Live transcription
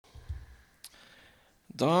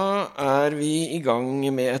Da vi I gang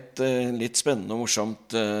med et litt spennende og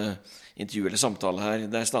morsomt intervju eller samtale her.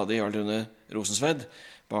 Det stadig Jarl Rune Rosensved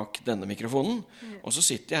bak denne mikrofonen. Og så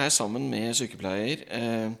sitter jeg her sammen med sykepleier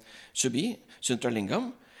Subi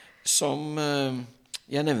Suntralingam, som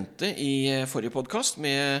jeg nevnte I forrige podcast.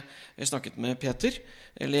 Jeg snakket med Peter,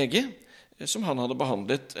 lege, som han hadde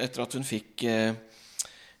behandlet etter at hun fikk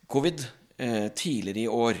covid tidligere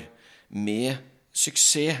I år, med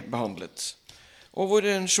suksess behandlet. Og hvor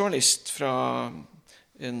en journalist fra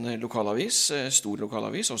en lokalavis, stor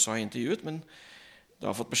lokalavis, også har intervjuet, men da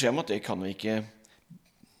har fått beskjed om at det kan vi ikke,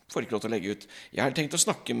 får ikke lov til å legge ut. Jeg har tenkt å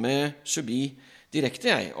snakke med Subi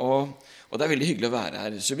direkte, og det veldig hyggelig å være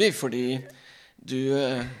her, Subi, fordi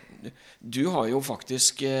du har jo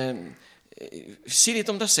faktisk si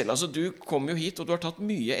litt om deg selv. Altså, du kom jo hit, og du har tatt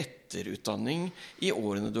mye etterutdanning I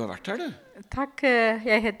årene du har vært her, du. Takk,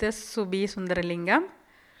 jeg heter Subi Suntralingam.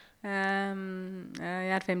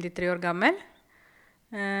 Jeg 53 år gammel.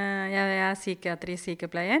 Jeg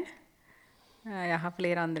sykepleier. Jeg har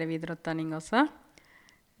flere andre videreutdanning også.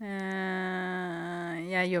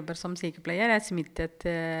 Jeg jobber som sykepleier. Jeg smittet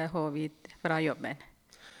covid fra jobben.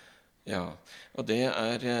 Ja, og det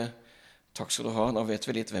takk skal du ha. Nå vet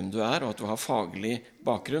vi litt hvem du og at du har faglig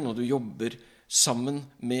bakgrunn, og du jobber sammen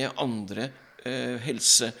med andre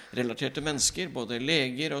helserelaterte mennesker, både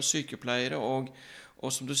leger og sykepleiere, og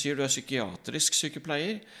som du sier, du psykiatrisk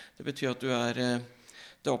sykepleier. Det betyr at du er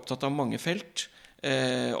opptatt av mange felt,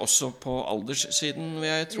 også på alderssiden, vil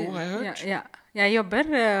jeg tro, har jeg hørt. Ja. Jeg jobber,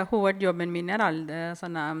 hovedjobben min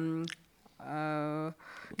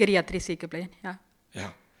geriatrisk sykepleier. Ja.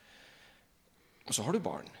 Og så har du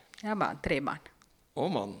barn. Ja, 3 barn. Og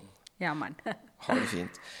mann. Ja, mann. Har det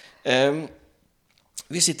fint.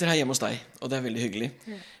 Vi sitter her hjemme hos deg, og det veldig hyggelig.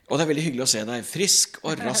 Og det veldig hyggelig å se deg frisk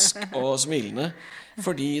og rask og smilende,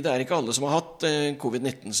 fordi det ikke alle som har hatt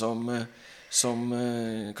covid-19 som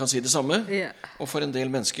kan si det samme. Og for en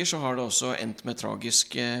del mennesker så har det også endt med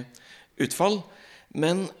tragisk utfall.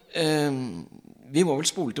 Men vi må vel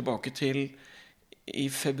spole tilbake til I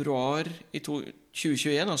februar I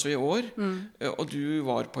 2021, altså I år, og du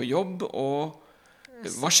var på jobb, og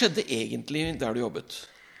hva skjedde egentlig der du jobbet?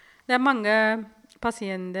 Det mange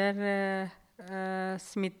pasienter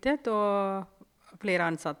smittet, og flere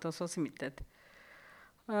ansatte også smittet.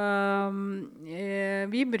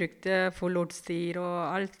 Vi brukte full utstyr og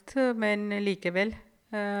alt, men likevel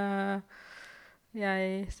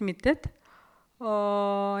jeg smittet,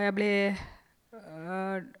 og jeg ble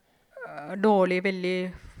dårlig veldig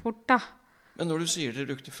fort da. Men når du sier dere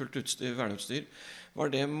brukte fullt utstyr, verneutstyr, var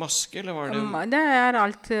det maske, eller var det... Det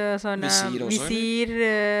alt sånn visir,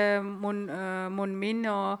 munnbind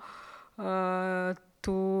og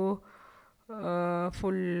 2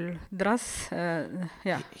 full drass.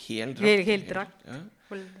 Ja. Hel drakt? Hel drakt. Ja.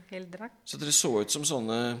 Hel drakt. Så dere så ut som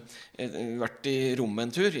sånne, vært I rommet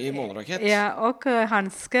en tur, I månerakett? Ja, og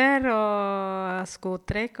hansker og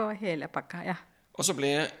skotrekk og hele pakka, ja. Og så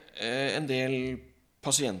ble en del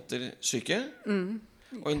pasienter syke,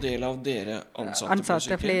 og en del av dere ansatte ble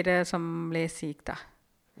syke. Flere som ble syke da.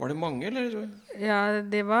 Var det mange, eller? Ja,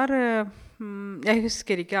 det var, jeg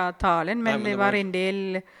husker ikke av talen, men det var en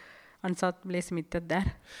del ansatte ble smittet der.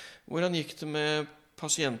 Hvordan gikk det med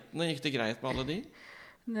pasientene? Gikk det greit med alle de?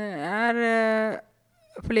 Det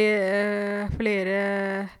flere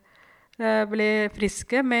ble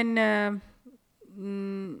friske, men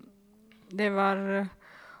det var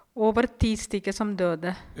over 10 stykker som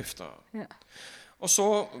døde. Uff da. Ja. Og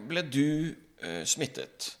så ble du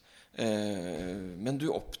smittet. Men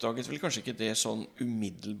du oppdaget vel kanskje ikke det sånn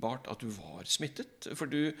umiddelbart at du var smittet? For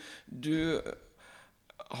du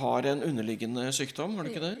har en underliggende sykdom, har du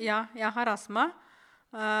ikke det? Ja, jeg har astma.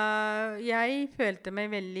 Jeg følte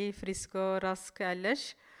meg veldig frisk og rask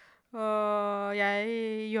ellers. Og jeg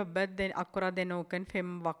jobbet akkurat den uken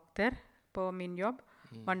 5 vakter på min jobb.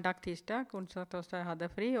 Mandag, tirsdag, onsdag, torsdag hadde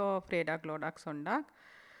fri, og fredag, lørdag, søndag.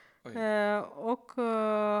 Og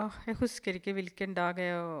jeg husker ikke hvilken dag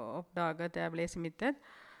jeg oppdaget jeg ble smittet.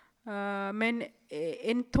 Men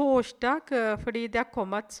en torsdag, fordi det har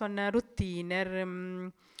kommet sånne rutiner,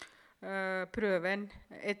 prøven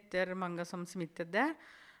etter mange som smittet der,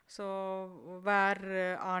 så hver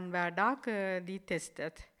dag de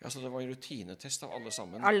testet. Ja, så det var en rutinetest av alle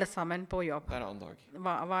sammen? Alle sammen på jobb. Hver annen dag?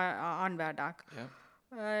 Hver dag. Ja.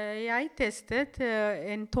 Jeg testet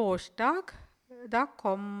en torsdag, da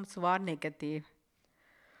kom svar negativ.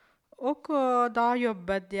 Og da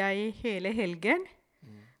jobbet jeg hele helgen,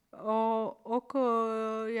 og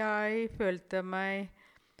jeg følte meg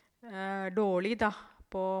dårlig da,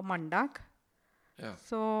 på mandag. Ja.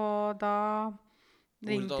 Så da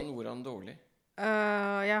ringte... Hvordan dårlig?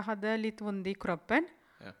 jeg hadde litt vondt I kroppen,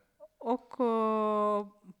 Ja. og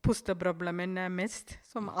pusteproblemen mest,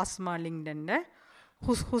 som astma-lignende,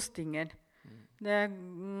 hostingen.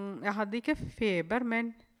 Jeg hadde ikke feber,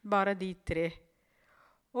 men bare de 3.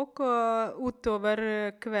 Og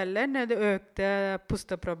utover kvelden det økte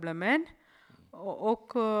pusteproblemen,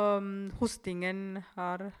 og hostingen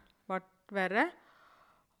har vært verre.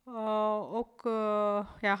 Og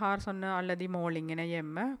jeg har sånne alle de målingene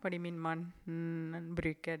hjemme, fordi min mann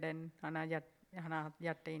bruker den, han har hatt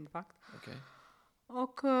hjerteinfarkt. Okay.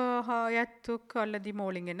 Og jeg tok alle de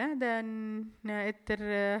målingene, etter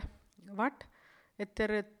hvert,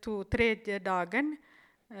 etter 3. dagen,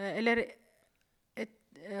 eller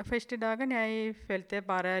første dagen jeg følte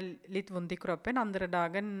bare litt vondt I kroppen, andre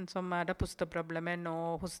dagen som det pusteproblemen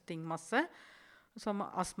og hosting masse, som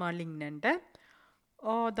astma-lignende.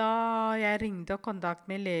 Og da jeg ringte og kontaktet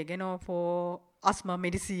med legen og få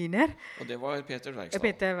astma-medisiner. Og det var Peter Verkstad?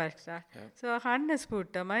 Peter Verkstad. Ja. Så han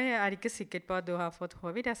spurte meg, du ikke sikker på at du har fått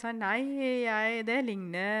covid? Jeg sa nei, det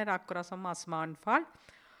ligner akkurat som astmaanfall.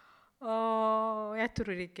 Og jeg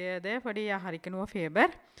tror ikke det, fordi jeg har ikke noe feber.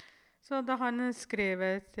 Så da han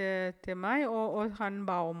skrev til meg, og han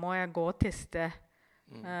ba om å gå og teste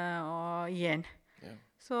igjen. Ja.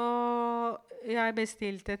 Så jeg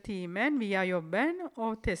bestilte timen via jobben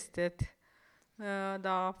og testet.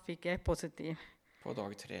 Da fikk jeg positiv. På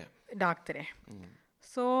dag 3? Dag 3.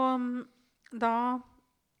 Så da,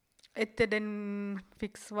 etter den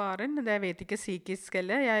fikk svaren, det vet ikke psykisk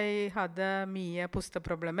eller, jeg hadde mye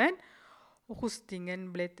pusteproblemer, og hostingen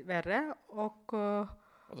ble verre, og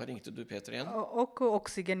da ringte du Peter igjen? Og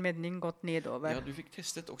oksygenmetningen gått nedover. Ja, du fikk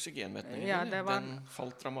testet oksygenmetningen. Ja, den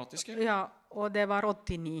falt dramatisk, eller? Ja, og det var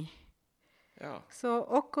 89. Ja. Så,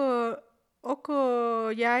 og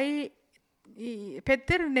jeg,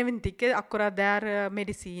 Peter nevnte ikke akkurat der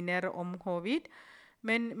medisiner om covid,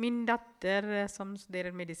 men min datter som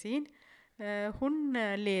studerer medisin, hun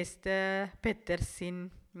leste Peter sin,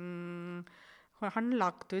 han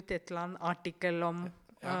lagt ut et eller annet artikkel om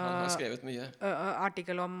Ja, han har skrevet mye.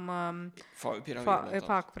 Artikkel om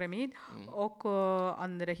Favipiravir, og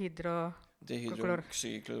andre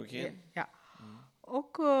Hydroxycloroquine. Ja.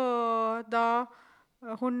 Og da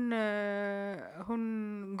hun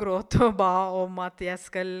gråt og ba om at jeg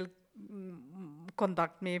skal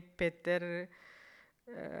kontakte med Peter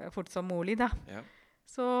fort som mulig da. Ja.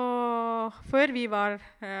 Så før vi var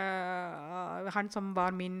han som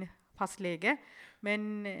var min fastlege,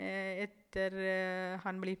 men etter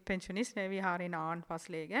han ble pensjonist, vi har en annen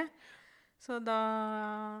fastlege. Så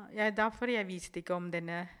derfor jeg visste ikke om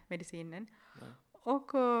denne medisinen. Ja.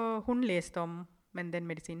 Og hun leste om den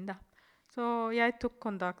medisinen da. Så jeg tok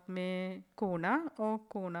kontakt med kona, og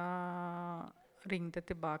kona ringte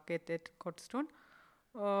tilbake etter et kort stund.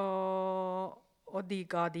 Og de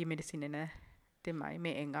ga de medisinene til meg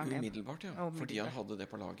med en gang. Umiddelbart, ja. Fordi han hadde det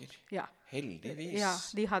på lager. Ja. Heldigvis. Ja,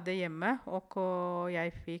 de hadde hjemme, og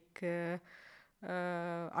jeg fikk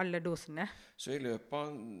alle dosene. Så I løpet av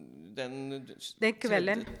den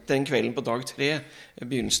kvelden på dag 3,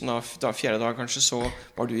 begynnelsen av 4. dag kanskje, så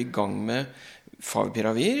var du I gang med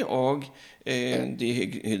Favipiravir og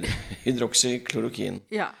Hydroxycloroquine.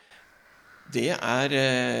 Ja. Det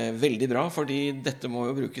veldig bra, fordi dette må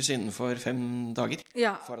jo brukes innenfor 5 dager.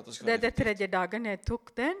 Ja, det 3. dagen jeg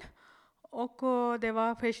tok den, og det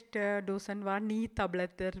var første dosen var 9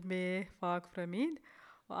 tabletter med Favipiravir,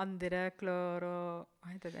 og andre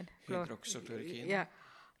Hydroxycloroquine. Ja,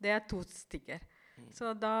 det 2 stykker.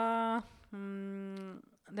 Så da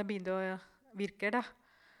det begynte å virke da.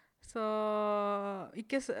 Så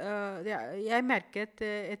jeg merket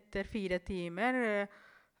etter 4 timer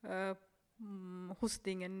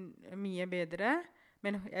hostingen mye bedre,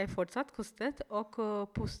 men jeg fortsatt hostet, og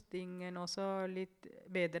pustingen også litt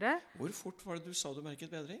bedre. Hvor fort var det du sa du merket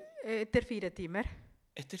bedring? Etter 4 timer.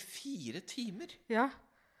 Etter 4 timer? Ja.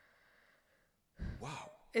 Wow.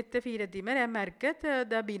 Etter 4 timer jeg merket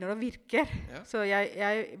det begynner å virke. Ja. Så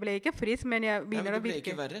jeg ble ikke frisk, men jeg begynner å virke. Men det ble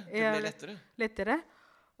ikke verre, det ble lettere. Lettere.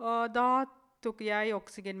 Og da tok jeg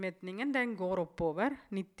oksygenmetningen, den går oppover,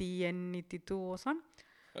 91, 92 og sånn.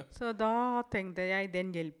 Så da tenkte jeg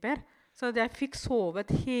den hjelper. Så jeg fikk sovet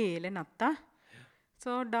hele natta.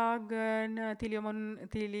 Så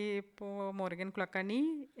tidlig på morgen klokka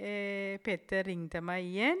 9, Peter ringte meg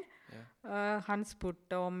igjen. Han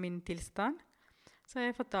spurte om min tilstand. Så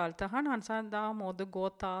jeg fortalte han sa da må du gå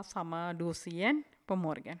og ta samme dose igjen på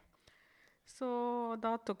morgen. Så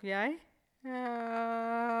da tok jeg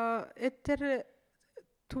etter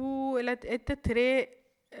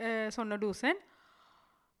 3 sånne doser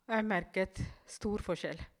jeg merket stor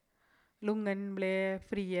forskjell. lungen ble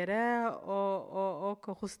friere, og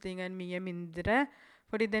hostingen mye mindre.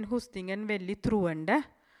 Fordi den hostingen veldig truende.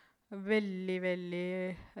 Veldig,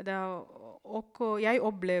 og jeg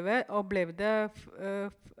opplevde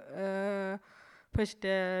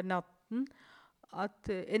første natten at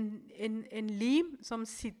en lim som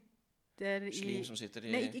sitter i... Slim som sitter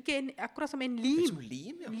i... Nei, ikke akkurat som en lim. Som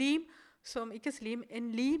lim, ja. Lim, ikke slim,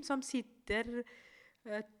 en lim som sitter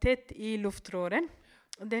tett i luftrøren.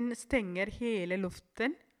 Den stenger hele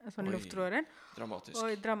luften, altså luftrøren. Dramatisk.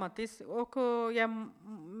 Og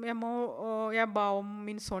jeg ba om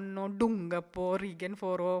min sønn å dunge på ryggen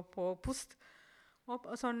for å få pust.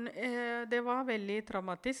 Det var veldig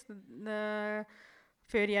dramatisk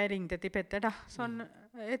før jeg ringte til Petter.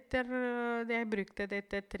 Etter det jeg brukte det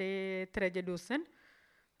etter tredje dosen,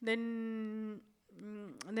 den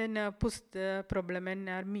pustproblemen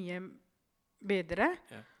mye bedre,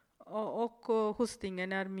 og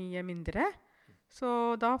hostingen mye mindre.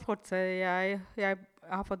 Så da fortsetter jeg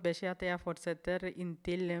har fått beskjed at jeg fortsetter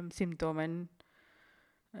inntil symptomen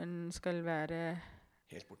skal være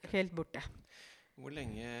helt borte. Hvor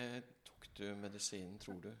lenge tok du medisinen,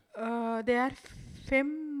 tror du? Det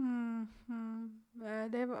 5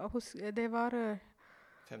 det var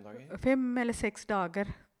 5 dager? 5 eller 6 dager.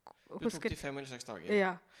 Du tok det 5 eller 6 dager?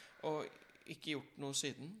 Ja. Og ikke gjort noe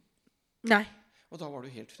siden? Nei. Og da var du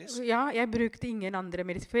helt frisk? Ja, jeg brukte ingen andre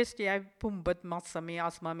medisiner. Først jeg pumpet masse med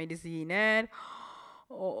astma-medisiner,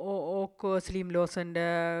 og slimlåsende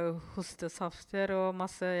hostesafter, og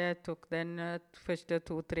masse. Jeg tok den første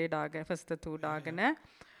 2 dagene.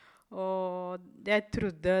 Og jeg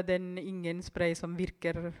trodde ingen spray som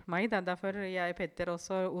virker meg. Derfor jeg Petter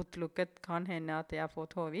også utelukket kan hende at jeg har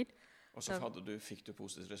fått covid. Og så fikk du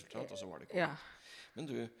positivt resultat, og så var det covid. Ja. Men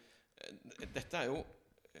du, dette jo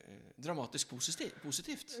dramatisk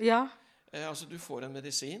positivt. Ja. Altså du får en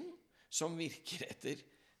medisin som virker etter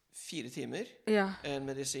 4 timer. Ja. En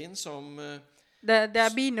medisin som... Det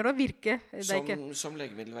begynner å virke. Som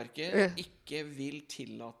Legemiddelverket ikke vil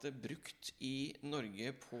tillate brukt i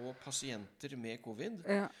Norge på pasienter med covid.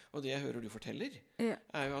 Ja. Og det jeg hører du forteller,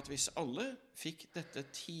 jo at hvis alle fikk dette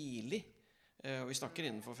tidlig, og vi snakker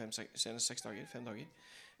innenfor 5 dager,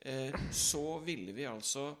 så ville vi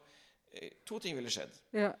altså... 2 ting ville skjedd.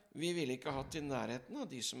 Ja. Vi ville ikke hatt i nærheten av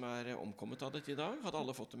de som omkommet av dette i dag. Hadde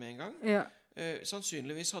alle fått det med en gang. Ja.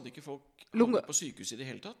 Sannsynligvis hadde ikke folk havnet på sykehus i det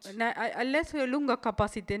hele tatt. Nei, alles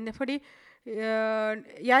lungekapasiteten. Fordi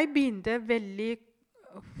jeg begynte veldig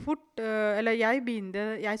fort,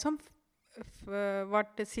 jeg som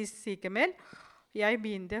var sist sykemeldt, jeg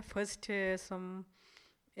begynte først som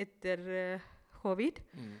etter covid.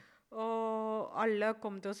 Og alle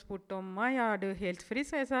kom til å spørre om meg, du helt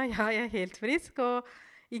frisk? Jeg sa, ja, jeg helt frisk. Og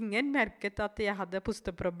ingen merket at jeg hadde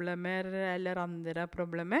pusteproblemer eller andre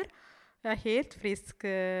problemer. Jeg helt frisk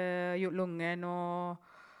i lungen, og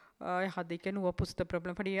jeg hadde ikke noe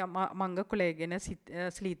pusteproblem, fordi mange kollegene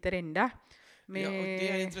sliter enda. Ja, og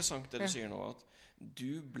det interessant det du sier nå, at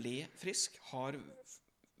du ble frisk, har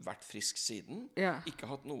vært frisk siden, ikke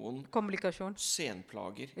hatt noen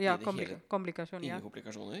senplager i det hele. Ingen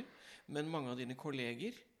komplikasjoner. Men mange av dine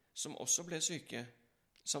kolleger som også ble syke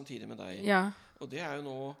samtidig med deg. Ja. Og det jo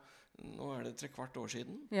nå det 3/4 år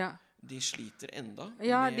siden. Ja. De sliter enda.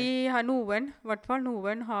 Ja, de har i hvert fall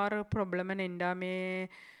noen har problemer enda med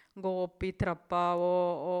å gå opp i trappa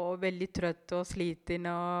og veldig trøtt og sliten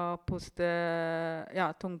og puste,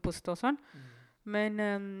 tungpuste og sånn. Men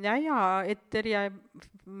etter jeg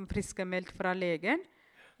friskmeldt fra legen,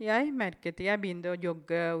 jeg merket jeg begynte å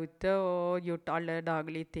jogge ute og gjort alle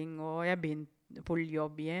daglige ting, og jeg begynte full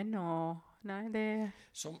jobb igjen.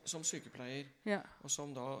 Som sykepleier, og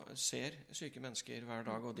som da ser syke mennesker hver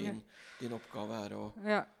dag, og din oppgave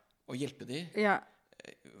å hjelpe dem. Ja.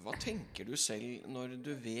 Hva tenker du selv når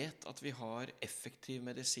du vet at vi har effektiv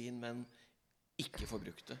medisin, men ikke får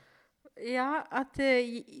brukt det? Ja, at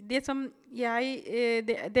det som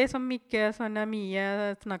ikke sånne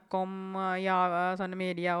mye snakk om sånne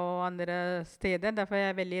media og andre steder, derfor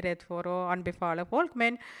jeg veldig redd for å anbefale folk,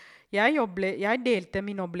 men jeg delte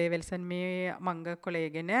min opplevelse med mange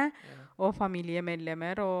kollegene og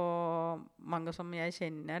familiemedlemmer og mange som jeg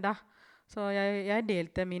kjenner da. Så jeg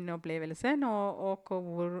delte min opplevelse og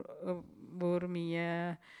hvor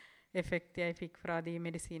mye effekt jeg fikk fra de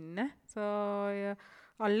medisinene. Så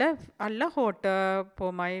alle hørte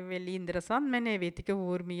på meg veldig interessant, men jeg vet ikke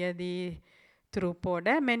hvor mye de tror på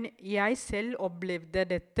det. Men jeg selv opplevde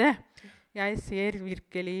dette. Jeg ser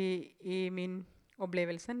virkelig i min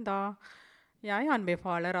opplevelse da jeg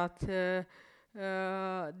anbefaler at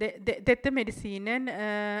Dette medisinen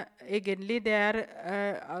egentlig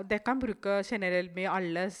det kan bruke generelt med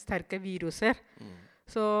alle sterke viruser.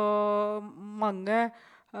 Så mange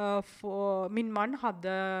min mann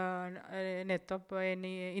hadde nettopp en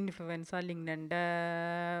influensa-lignende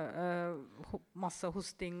masse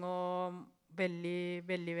hosting og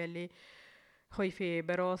veldig høy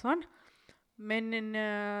feber og sånn. Men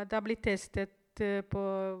det har blitt testet på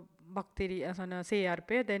bakterier, sånn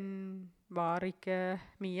CRP, den var ikke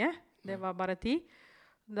mye, det var bare 10.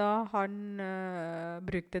 Da han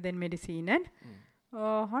brukte den medisinen,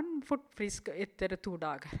 og han fort frisk etter 2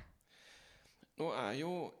 dager. Nå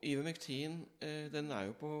jo ivermectin, den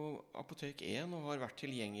jo på apotek 1 og har vært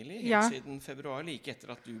tilgjengelig helt siden februar, like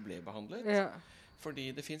etter at du ble behandlet. Ja.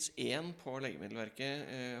 Fordi det finnes en på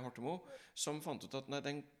Legemiddelverket, Hortemo, som fant ut at nei,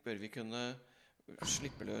 den bør vi kunne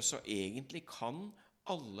slippe løs, og egentlig kan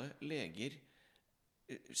alle leger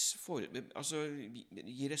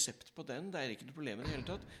gi resept på den. Det ikke noe problem i det hele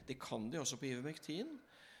tatt. Det kan de også på ivermectin.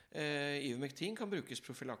 Ivermectin kan brukes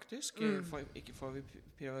profylaktisk, ikke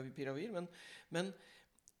Favipiravir, men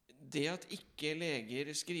det at ikke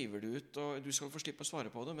leger skriver det ut, og du skal få slippe å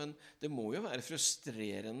svare på det, men det må jo være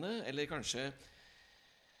frustrerende, eller kanskje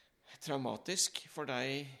traumatisk for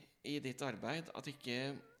deg i ditt arbeid, at ikke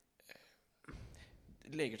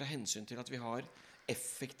leger tar hensyn til at vi har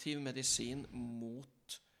effektiv medisin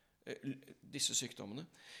mot disse sykdommene.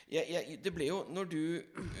 Det ble jo, når du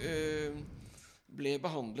ble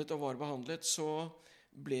behandlet og var behandlet, så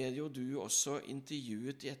ble jo du også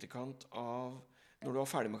intervjuet i etterkant av, når du var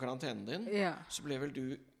ferdig med karantenen din, så ble vel du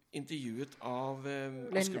intervjuet av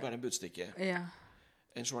Asker Bærum Budstikke,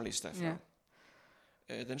 en journalist derfra.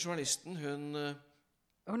 Den journalisten,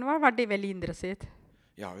 hun var veldig interessert.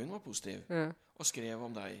 Ja, hun var positiv, og skrev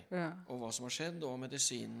om deg, og hva som har skjedd, og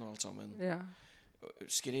medisinen og alt sammen.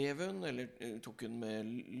 Skrev hun, eller tok hun med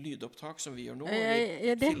lydopptak som vi gjør nå?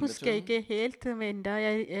 Det husker jeg ikke helt, men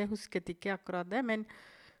jeg husket ikke akkurat det, men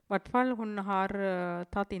i hvert fall hun har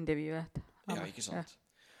tatt intervjuet. Ja, ikke sant.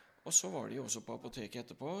 Og så var det jo også på apoteket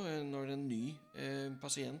etterpå, når en ny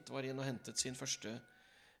pasient var inn og hentet sin første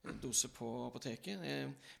dose på apoteket.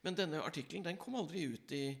 Men denne artikkelen, den kom aldri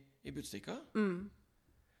ut i Budstikka.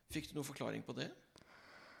 Fikk du noen forklaring på det?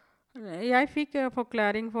 Jeg fikk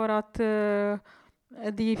forklaring for at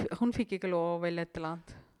hun fikk ikke lov eller et eller annet.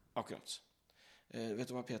 Akkurat. Vet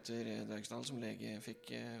du hva Peter Dørgsdal som lege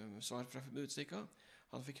fikk svar fra Budstikka?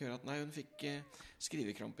 Han fikk høre at nei, hun fikk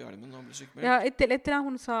skrivekramp i armen og ble sykmeldt. Ja, etter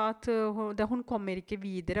hun sa at hun kommer ikke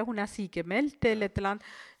videre, hun sykemeldt eller et eller annet.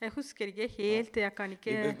 Jeg husker ikke helt, jeg kan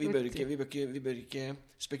ikke... Vi bør ikke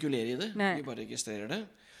spekulere i det, Nei. Vi bare registrerer det.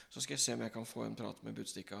 Så skal jeg se om jeg kan få en prat med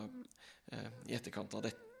Budstikka i etterkant av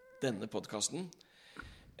denne podcasten.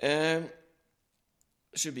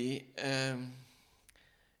 Shubi,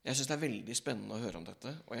 jeg synes det veldig spennende å høre om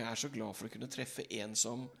dette, og jeg så glad for å kunne treffe en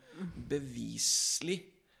som beviselig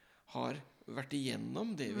har vært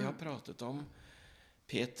igjennom det vi har pratet om.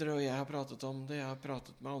 Peter og jeg har pratet om det, jeg har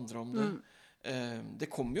pratet med andre om det.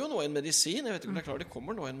 Det kommer jo nå en medisin, jeg vet ikke om det klar, det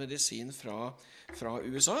kommer nå en medisin fra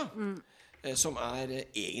USA, som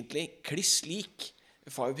egentlig kliss lik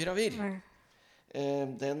Favipiravir.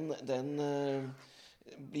 Den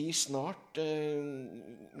blir snart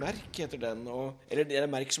merk heter den, eller det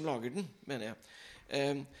merk som lager den, mener jeg.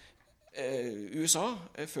 USA,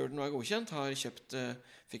 før den var godkjent, har kjøpt,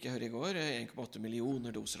 fikk jeg høre i går, 1,8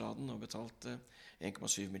 millioner doser av den og betalt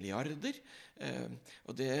 1,7 milliarder.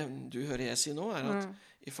 Og det du hører jeg si nå at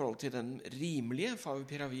i forhold til den rimelige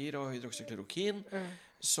Favipiravir og Hydroxycloroquine,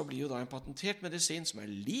 så blir jo da en patentert medisin som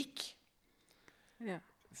lik,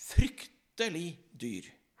 fryktelig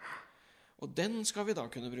dyr. Og den skal vi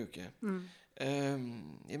da kunne bruke.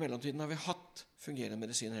 I mellomtiden har vi hatt fungerende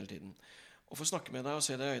medisin hele tiden. Å få snakke med deg og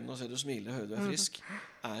se deg i øynene og se du smiler og høre du frisk,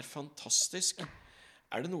 fantastisk.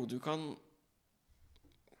 Det noe du kan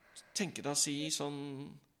tenke deg å si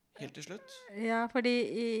sånn helt til slutt? Ja, fordi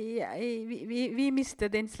vi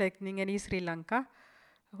mistet den slektningen i Sri Lanka.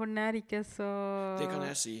 Hun ikke så... Det kan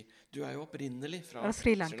jeg si. Du jo opprinnelig fra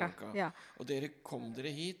Sri Lanka. Ja. Og dere kom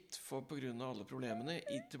dere hit på grunn av alle problemene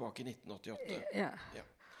tilbake i 1988. Ja.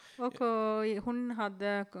 Og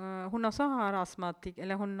hun også har astma,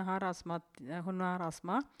 hun har astma,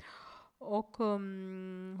 og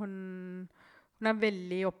hun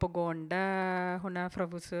veldig oppegående, hun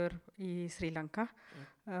professor i Sri Lanka,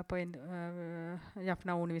 på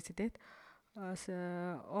Jaffna universitet,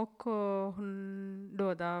 og hun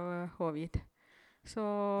døde av covid. Så,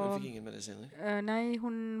 hun fikk ingen medisiner? Nei,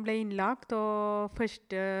 hun ble innlagt, og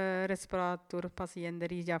første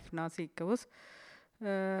respiratorpasienter i Jaffna sykehus,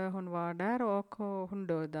 Hun var der, og hun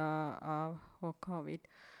døde av covid.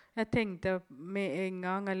 Jeg tenkte med en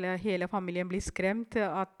gang, eller hele familien ble skremt,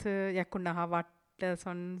 at jeg kunne ha vært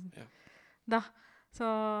sånn da. Så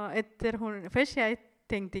etter hun... Først jeg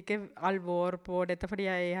tenkte ikke alvor på dette, fordi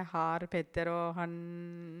jeg har Petter, og han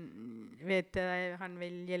vet han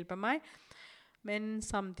vil hjelpe meg. Men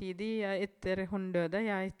samtidig, etter hun døde,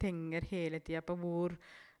 jeg tenker hele tiden på hvor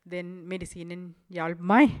den medisinen hjalp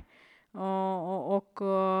meg. Og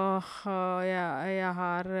jeg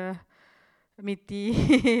har midt i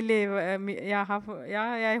livet,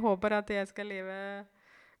 jeg håper at jeg skal leve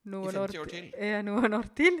noen år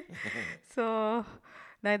til. Så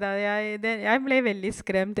nei da, jeg ble veldig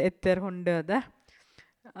skremt etter hun døde.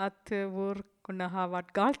 At hvor kunne ha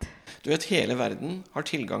vært galt. Du vet, hele verden har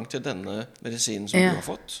tilgang til denne medisinen som du har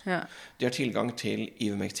fått. De har tilgang til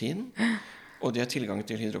ivermektin, og de har tilgang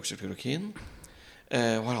til hydroxycloroquine,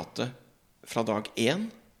 og har hatt det fra dag 1,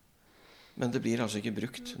 men det blir altså ikke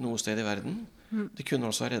brukt noe sted i verden. Det kunne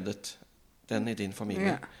også ha reddet den i din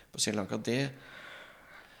familie på Sri Lanka. Det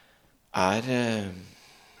er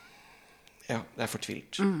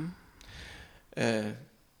fortvilt.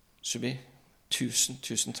 Subi,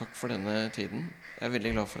 tusen takk for denne tiden. Jeg er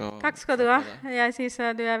veldig glad for å... Takk skal du ha. Jeg synes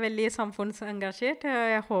du er veldig samfunnsengasjert, og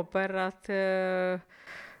jeg håper at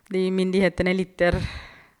de myndighetene lytter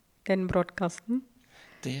den broadcasten.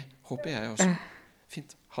 Det håper jeg også.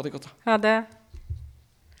 Fint. Ha det godt da. Ha det.